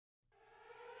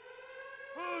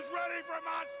Who's ready for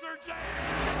Monster Jam?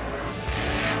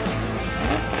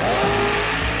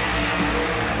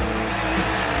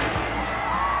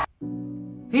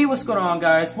 Hey, what's going on,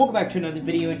 guys? Welcome back to another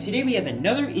video, and today we have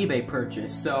another eBay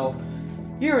purchase. So,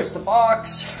 here is the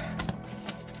box.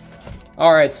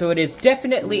 Alright, so it is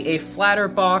definitely a flatter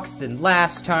box than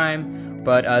last time,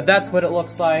 but that's what it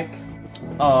looks like.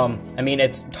 I mean,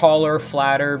 it's taller,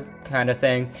 flatter kind of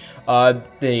thing.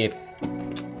 The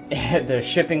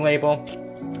shipping label,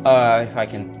 if I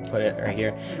can put it right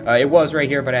here. It was right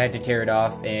here, but I had to tear it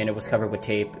off, and it was covered with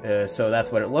tape. So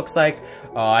that's what it looks like.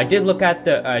 I did look at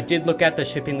the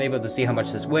shipping label to see how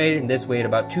much this weighed, and this weighed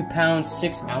about 2 pounds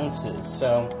 6 ounces.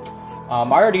 So I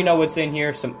already know what's in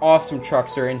here. Some awesome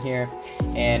trucks are in here,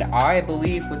 and I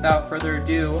believe, without further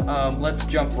ado, let's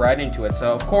jump right into it.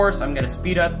 So of course, I'm gonna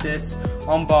speed up this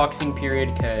unboxing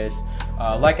period because,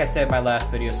 like I said in my last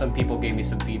video, some people gave me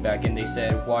some feedback, and they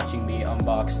said watching me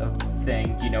unbox a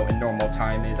thing, you know, in normal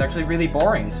time is actually really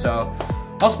boring. So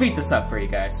I'll speed this up for you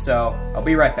guys. So I'll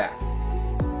be right back.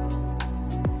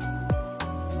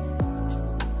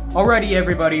 Alrighty,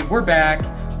 everybody, we're back.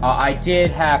 I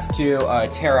did have to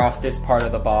tear off this part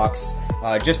of the box,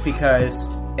 just because,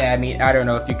 I mean, I don't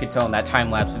know if you could tell in that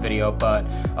time-lapse video, but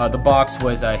the box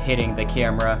was hitting the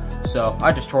camera, so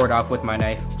I just tore it off with my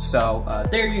knife. So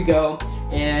there you go,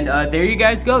 and there you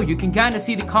guys go. You can kind of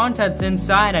see the contents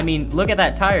inside. I mean, look at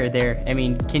that tire there. I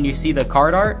mean, can you see the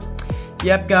card art?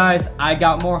 Yep, guys, I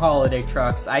got more holiday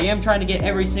trucks. I am trying to get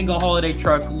every single holiday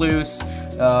truck loose.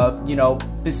 You know,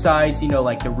 besides, you know,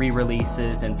 like the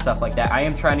re-releases and stuff like that. I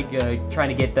am trying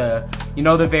to get the, you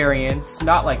know, the variants,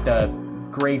 not like the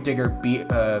Gravedigger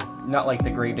not like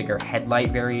the Gravedigger headlight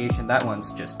variation. That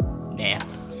one's just nah.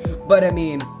 But I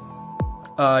mean,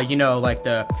 you know, like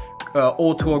the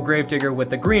old Tool Gravedigger with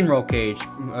the green roll cage,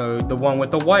 the one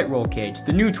with the white roll cage,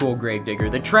 the new Tool Gravedigger,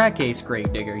 the track ace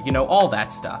Gravedigger, you know, all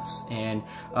that stuff. And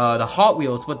the Hot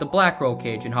Wheels with the black roll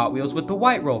cage and Hot Wheels with the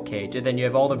white roll cage. And then you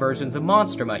have all the versions of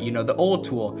Monster Mutt, you know, the old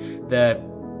Tool, the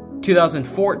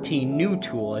 2014 new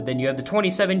Tool, and then you have the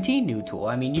 2017 new Tool.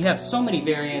 I mean, you have so many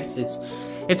variants,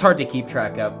 it's hard to keep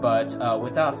track of. But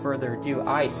without further ado,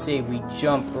 I say we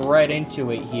jump right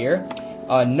into it here.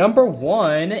 Number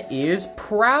 1 is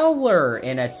Prowler,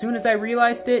 and as soon as I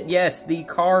realized it, yes, the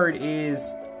card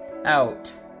is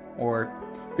out, or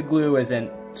the glue isn't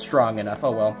strong enough,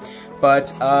 oh well.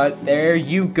 But there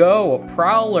you go,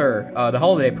 Prowler. The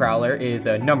Holiday Prowler is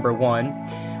number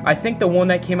 1. I think the one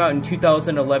that came out in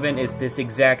 2011 is this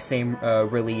exact same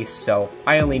release, so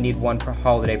I only need one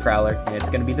Holiday Prowler, and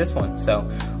it's going to be this one. So,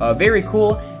 very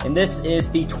cool, and this is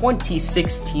the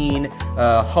 2016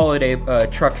 Holiday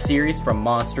Truck Series from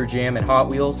Monster Jam and Hot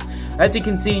Wheels. As you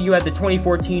can see, you have the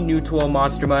 2014 new Tool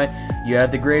Monster Mutt, you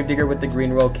have the Gravedigger with the green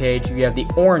roll cage, you have the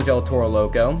orange Toro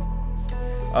Loco,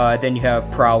 then you have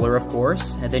Prowler, of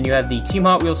course, and then you have the Team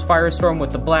Hotwheels Firestorm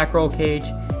with the black roll cage,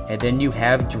 and then you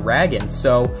have Dragon.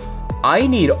 So I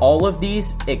need all of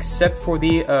these except for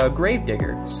the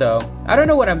Gravedigger. So I don't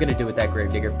know what I'm gonna do with that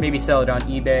Gravedigger. Maybe sell it on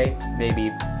eBay,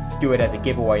 maybe do it as a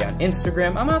giveaway on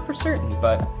Instagram. I'm not for certain,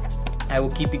 but I will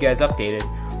keep you guys updated,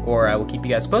 or I will keep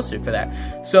you guys posted for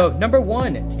that. So number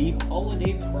 1, the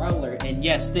Holiday Prowler, and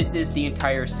yes, this is the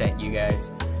entire set, you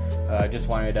guys. Just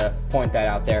wanted to point that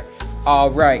out there.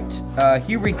 All right,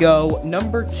 here we go.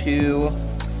 Number 2.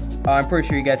 I'm pretty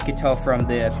sure you guys can tell from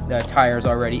the tires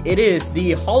already. It is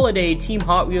the Holiday Team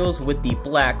Hot Wheels with the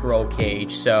black roll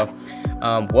cage. So,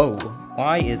 whoa,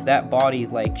 why is that body,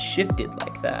 like, shifted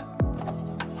like that?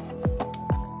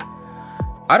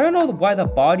 I don't know why the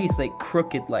body's, like,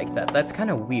 crooked like that. That's kind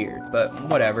of weird, but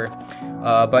whatever.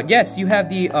 But yes, you have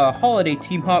the Holiday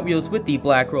Team Hot Wheels with the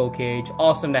black roll cage.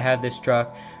 Awesome to have this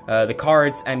truck. The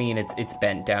cards, I mean, it's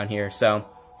bent down here, so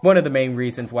one of the main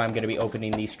reasons why I'm going to be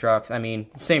opening these trucks. I mean,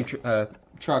 same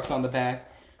trucks on the back.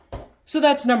 So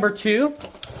that's number 2.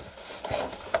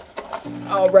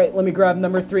 All right, let me grab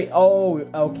number 3. Oh,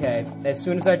 okay. As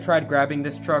soon as I tried grabbing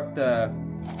this truck, the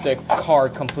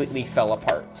card completely fell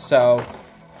apart. So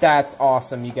that's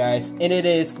awesome, you guys. And it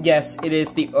is, yes, it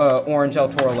is the orange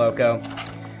Toro Loco.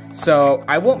 So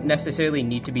I won't necessarily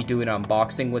need to be doing an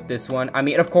unboxing with this one. I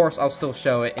mean, of course, I'll still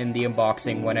show it in the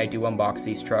unboxing when I do unbox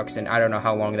these trucks, and I don't know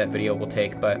how long that video will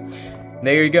take, but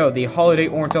there you go. The Holiday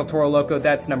Orange Toro Loco,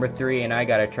 that's number 3, and I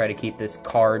gotta try to keep this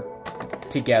card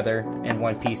together in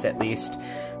one piece at least.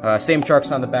 Same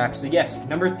trucks on the back. So yes,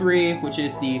 number 3, which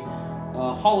is the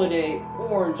Holiday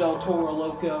Orange Toro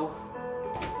Loco.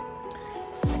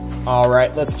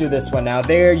 Alright, let's do this one now.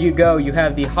 There you go. You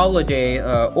have the Holiday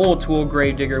Old Tool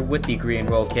Gravedigger with the green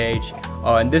roll cage.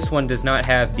 And this one does not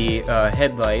have the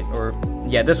headlight, or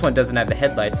yeah, this one doesn't have the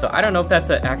headlights, so I don't know if that's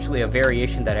actually a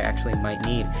variation that I actually might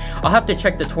need. I'll have to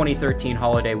check the 2013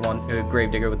 Holiday one,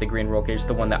 Gravedigger with the green roll cage,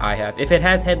 the one that I have. If it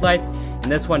has headlights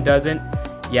and this one doesn't,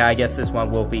 yeah, I guess this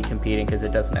one will be competing because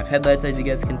it doesn't have headlights, as you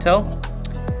guys can tell.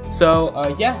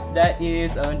 So, yeah, that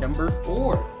is number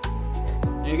 4.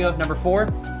 There you go, number 4.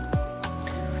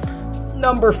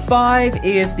 Number 5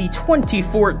 is the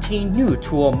 2014 new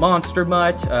Tool Monster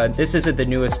Mutt. This isn't the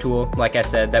newest tool, like I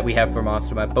said, that we have for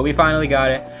Monster Mutt, but we finally got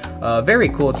it. Very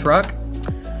cool truck.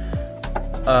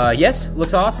 Yes,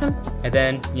 looks awesome. And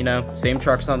then, you know, same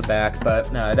trucks on the back,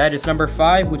 but that is number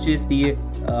 5, which is the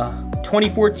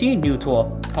 2014 new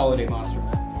Tool Holiday Monster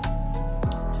Mutt.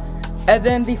 And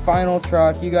then the final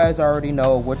truck, you guys already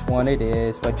know which one it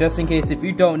is, but just in case if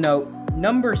you don't know,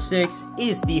 number 6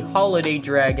 is the Holiday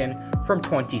Dragon from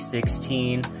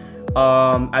 2016.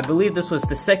 I believe this was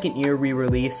the second year we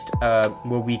released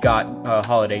where we got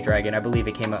Holiday Dragon. I believe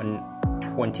it came out in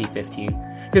 2015,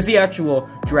 because the actual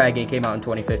Dragon came out in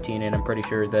 2015, and I'm pretty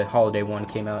sure the Holiday one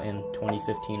came out in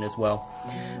 2015 as well.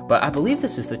 But I believe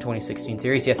this is the 2016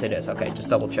 series. Yes, it is. Okay, just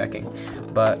double checking.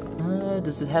 But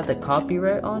does it have the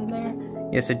copyright on there?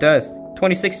 Yes, it does.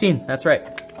 2016. That's right.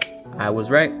 I was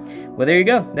right. Well, there you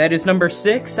go. That is number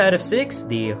 6 out of 6,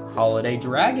 the Holiday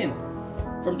Dragon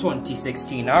from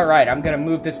 2016. Alright, I'm going to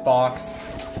move this box,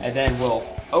 and then we'll...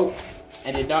 Oh,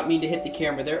 I did not mean to hit the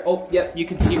camera there. Oh, yep, you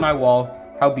can see my wall.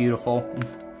 How beautiful.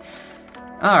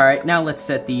 Alright, now let's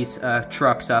set these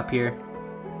trucks up here,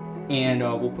 and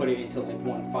we'll put it into like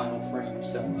one final frame.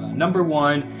 So, number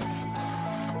 1,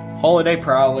 Holiday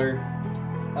Prowler.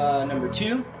 Number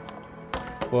 2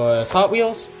 was Hot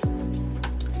Wheels.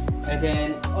 And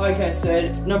then, like I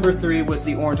said, number 3 was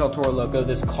the Orange Toro Loco.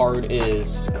 This card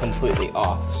is completely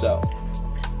off, so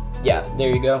yeah,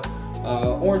 there you go.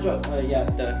 Yeah,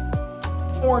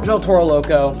 the Orange Toro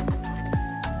Loco.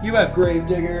 You have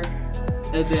Gravedigger,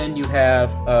 and then you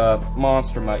have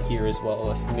Monster Mutt here as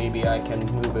well. If maybe I can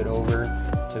move it over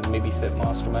to maybe fit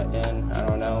Monster Mutt in. I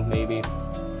don't know, maybe.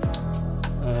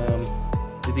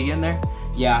 Is he in there?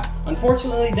 Yeah.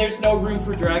 Unfortunately, there's no room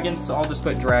for dragons, so I'll just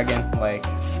put dragon like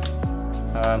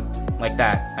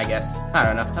that, I guess. I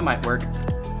don't know, that might work.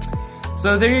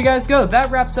 So there you guys go.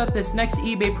 That wraps up this next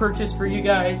eBay purchase for you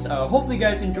guys. Hopefully you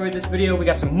guys enjoyed this video. We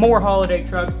got some more holiday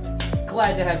trucks.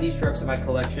 Glad to have these trucks in my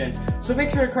collection. So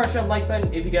make sure to crush that like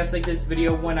button if you guys like this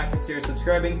video. Why not consider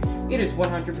subscribing? It is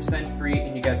 100% free,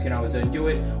 and you guys can always undo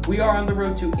it. We are on the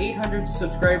road to 800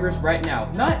 subscribers right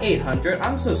now. Not 800,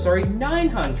 I'm so sorry,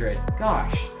 900.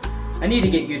 Gosh, I need to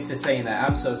get used to saying that.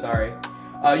 I'm so sorry.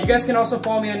 You guys can also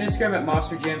follow me on Instagram at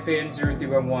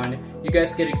MonsterJamFan0311. You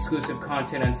guys get exclusive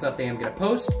content and stuff that I'm going to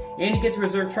post, and you get to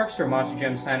reserve trucks for Monster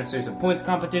Jam sign-up series of points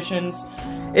competitions.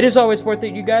 It is always worth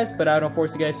it, you guys, but I don't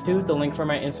force you guys to. The link for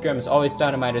my Instagram is always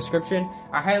down in my description.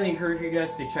 I highly encourage you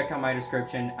guys to check out my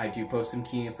description. I do post some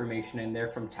key information in there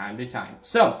from time to time.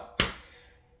 So,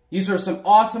 these are some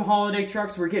awesome holiday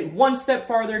trucks. We're getting one step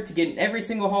farther to getting every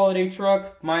single holiday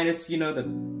truck, minus, you know, the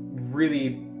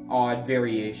really odd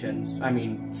variations. I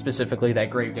mean, specifically that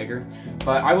Gravedigger.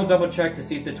 But I will double check to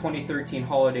see if the 2013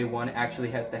 holiday one actually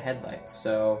has the headlights.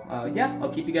 So, yeah, I'll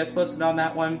keep you guys posted on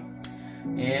that one.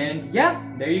 And, yeah,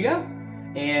 there you go.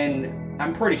 And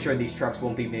I'm pretty sure these trucks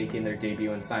won't be making their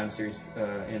debut in Sign-Up Series,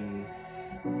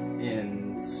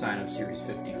 in Sign-Up Series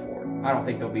 54. I don't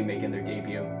think they'll be making their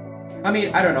debut. I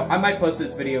mean, I don't know. I might post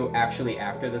this video actually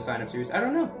after the Sign-Up Series. I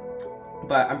don't know.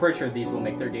 But I'm pretty sure these will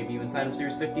make their debut in Sign-Up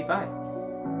Series 55.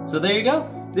 So there you go.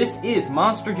 This is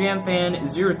Monster Jam Fan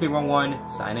 0311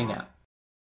 signing out.